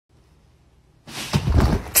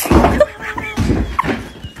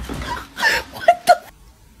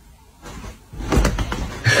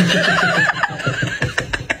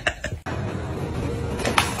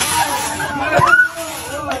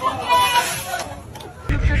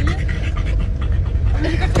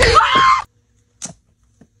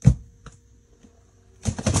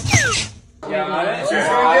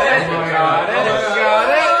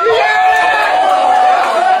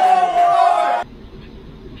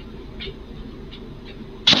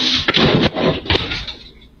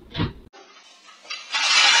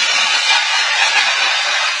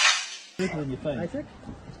In your face. Isaac?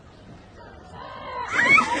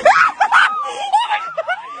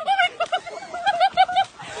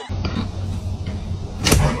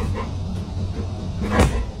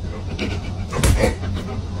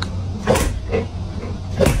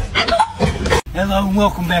 Hello and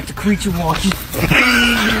welcome back to Creature Walking.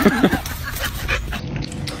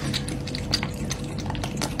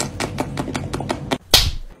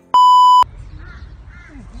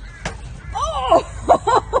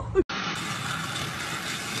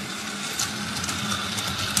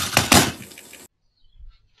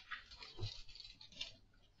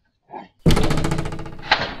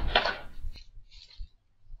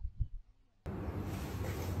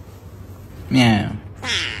 Miau.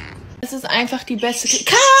 Das ist einfach die beste.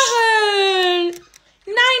 Karel!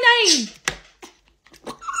 Nein, nein!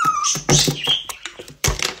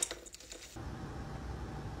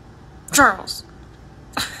 Charles.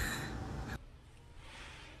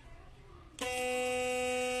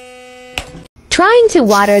 Trying to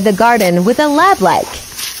water the garden with a lab-like.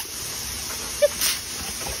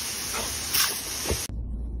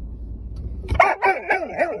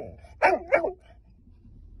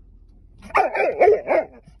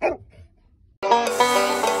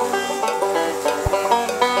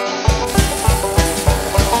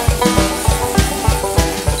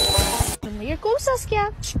 Meer kom Saskia.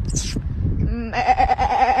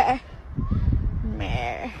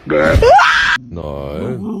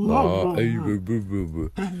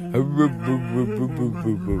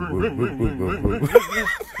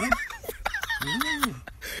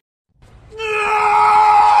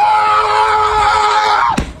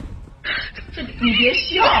你别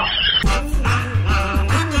笑。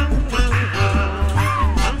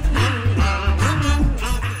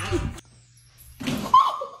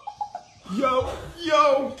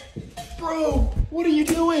Yo, bro, what are you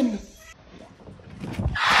doing?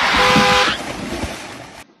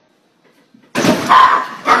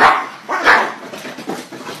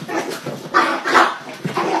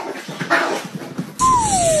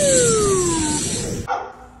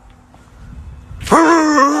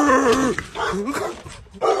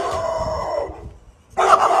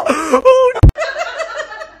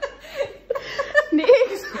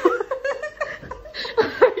 Niks.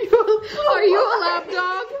 Are you a lap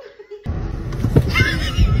dog?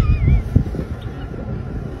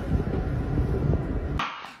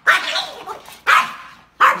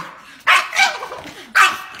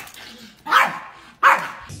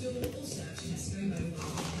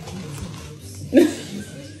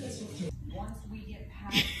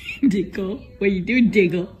 Diggle. What you do,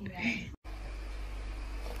 Diggle?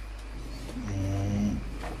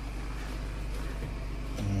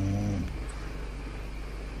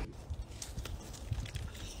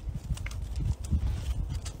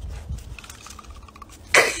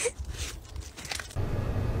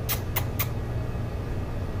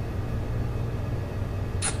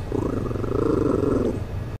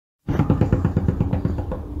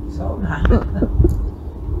 So nice.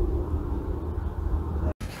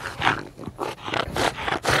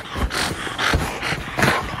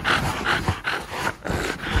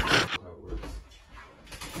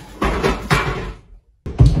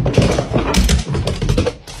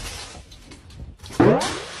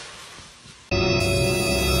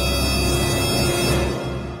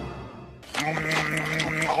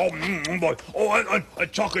 Oh, a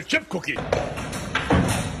chocolate chip cookie.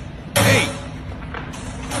 Hey!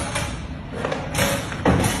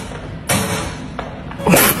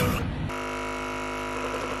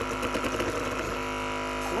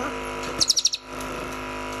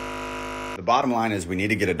 The bottom line is we need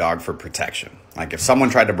to get a dog for protection. Like if someone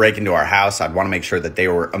tried to break into our house, I'd want to make sure that they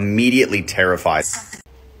were immediately terrified.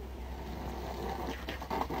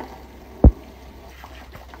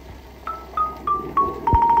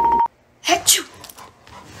 Achoo!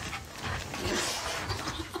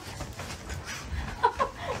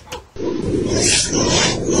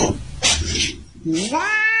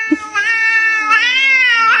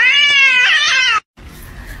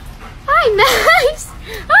 Hi, nice.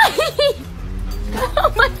 Hi.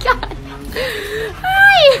 Oh my god.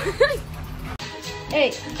 Hi.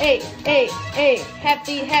 Hey, hey, hey, hey.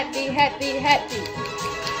 Happy, happy, happy, happy.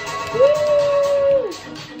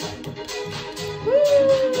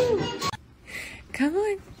 Come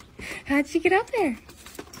on. How'd you get up there?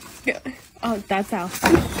 Oh, that's how.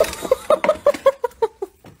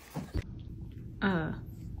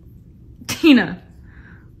 Tina.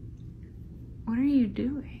 What are you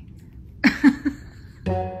doing?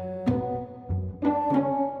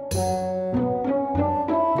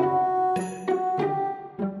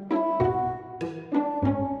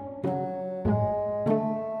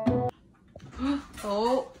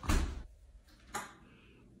 Oh.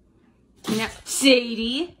 Now,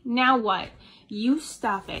 Sadie, now what? You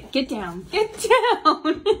stop it. Get down. Get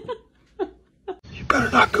down. You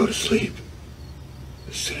better not go to sleep.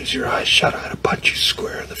 As soon as your eyes shut, I'm gonna punch you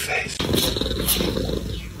square in the face.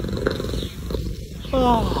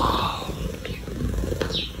 Oh.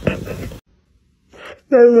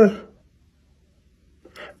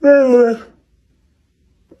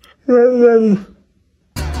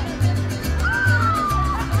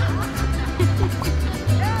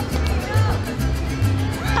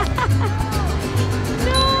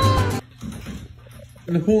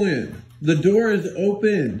 Napoleon, the door is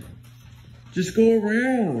open. Just go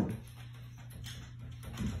around.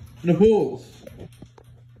 Napoleon.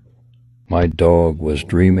 My dog was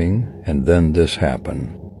dreaming, and then this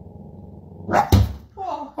happened.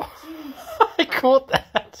 I caught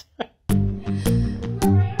that.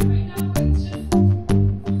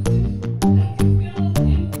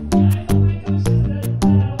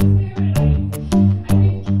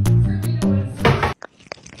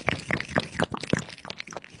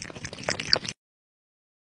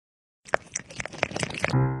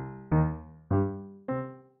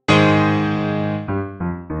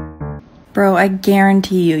 Bro, I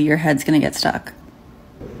guarantee you your head's gonna get stuck.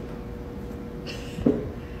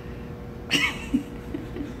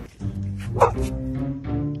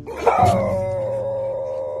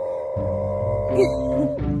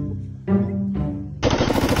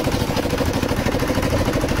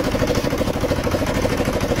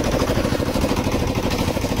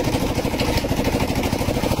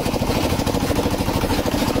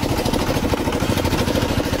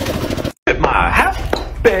 My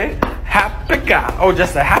happy guy. Oh,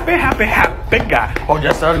 just a happy guy. Oh,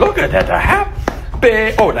 just a look at that, the happy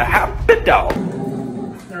dog.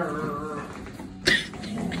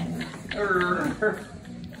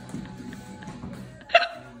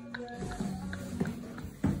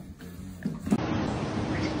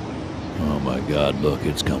 Oh my God, look,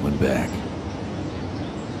 it's coming back.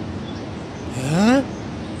 Huh?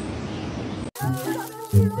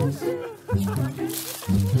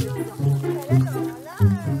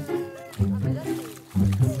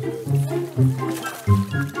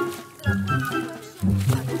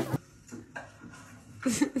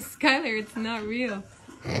 Skylar, it's not real.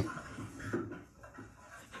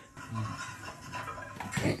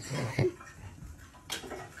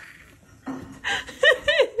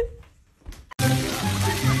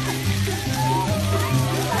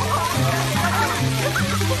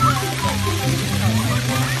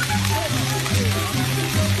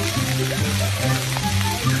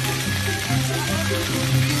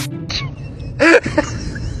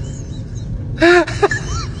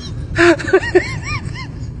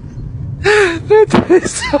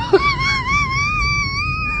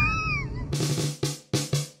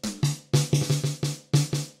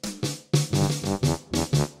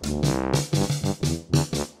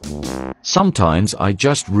 Sometimes I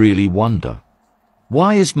just really wonder,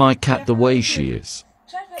 why is my cat the way she is?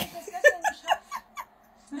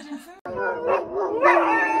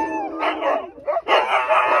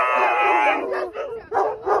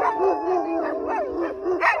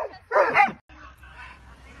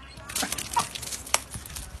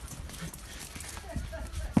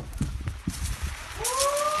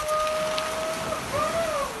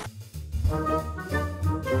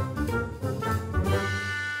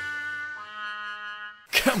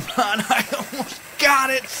 Come on, I almost got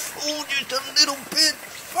it. Oh, just a little bit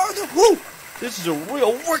farther. Woo! This is a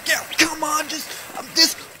real workout. Come on, just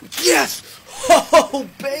this. Yes! Oh,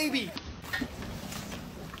 baby!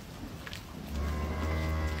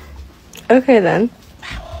 Okay then.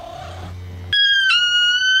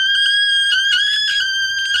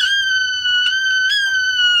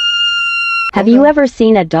 Have you ever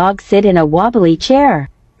seen a dog sit in a wobbly chair?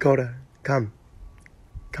 Coda, come.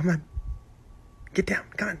 Come on. Get down,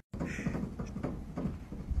 come on.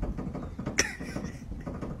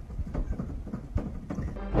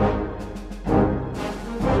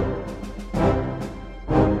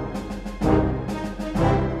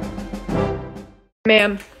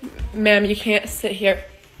 Ma'am, you can't sit here.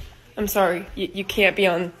 I'm sorry. You can't be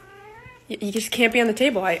on You just can't be on the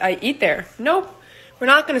table. I eat there. Nope. We're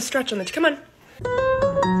not gonna stretch on the come on.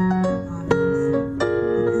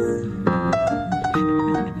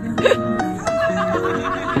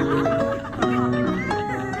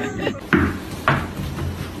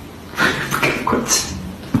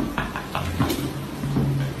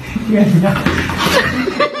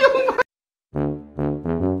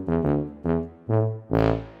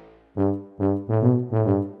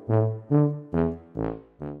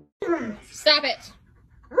 Stop it.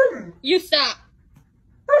 You stop.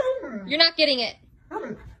 You're not getting it.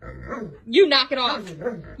 You knock it off.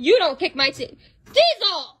 You don't kick my teeth.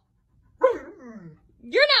 Diesel!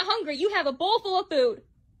 You're not hungry. You have a bowl full of food.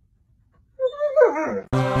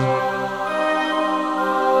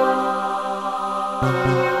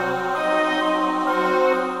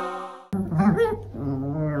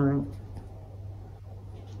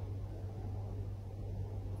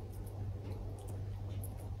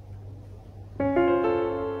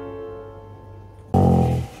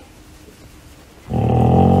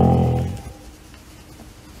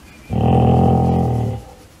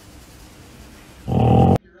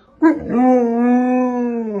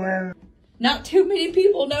 Not too many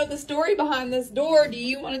people know the story behind this door. Do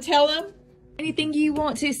you want to tell them? Anything you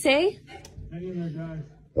want to say?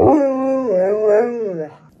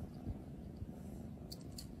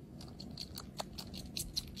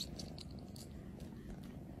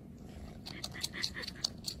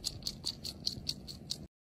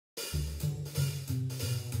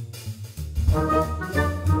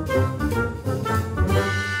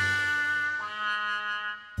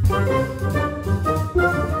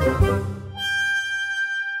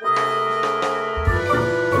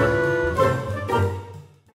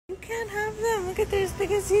 Look at they're as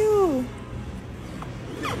big as you.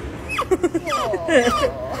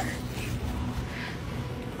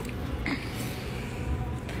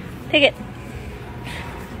 Take it.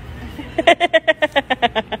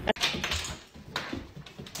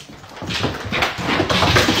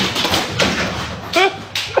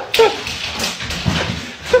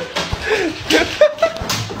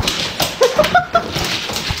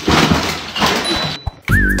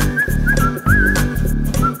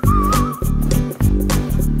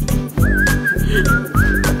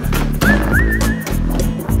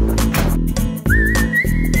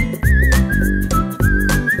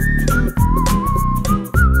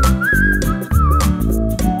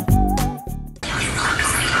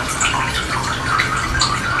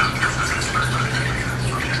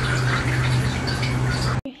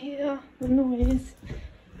 The noise.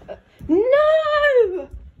 No!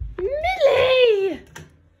 Millie!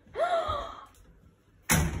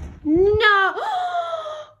 No!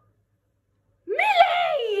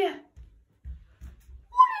 Millie!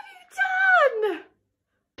 What have you done?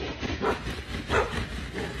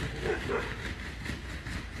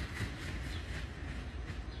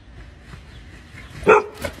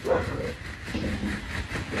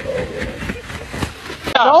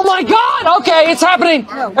 Oh my God! Okay, it's happening.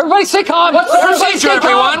 Everybody stay calm. What's the procedure,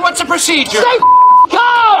 everyone? What's the procedure? Stay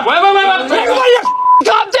calm! Wait. Everybody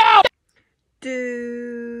calm down! Do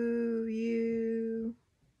you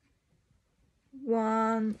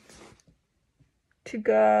want to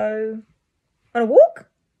go on a walk?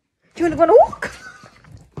 Do you want to go on a walk?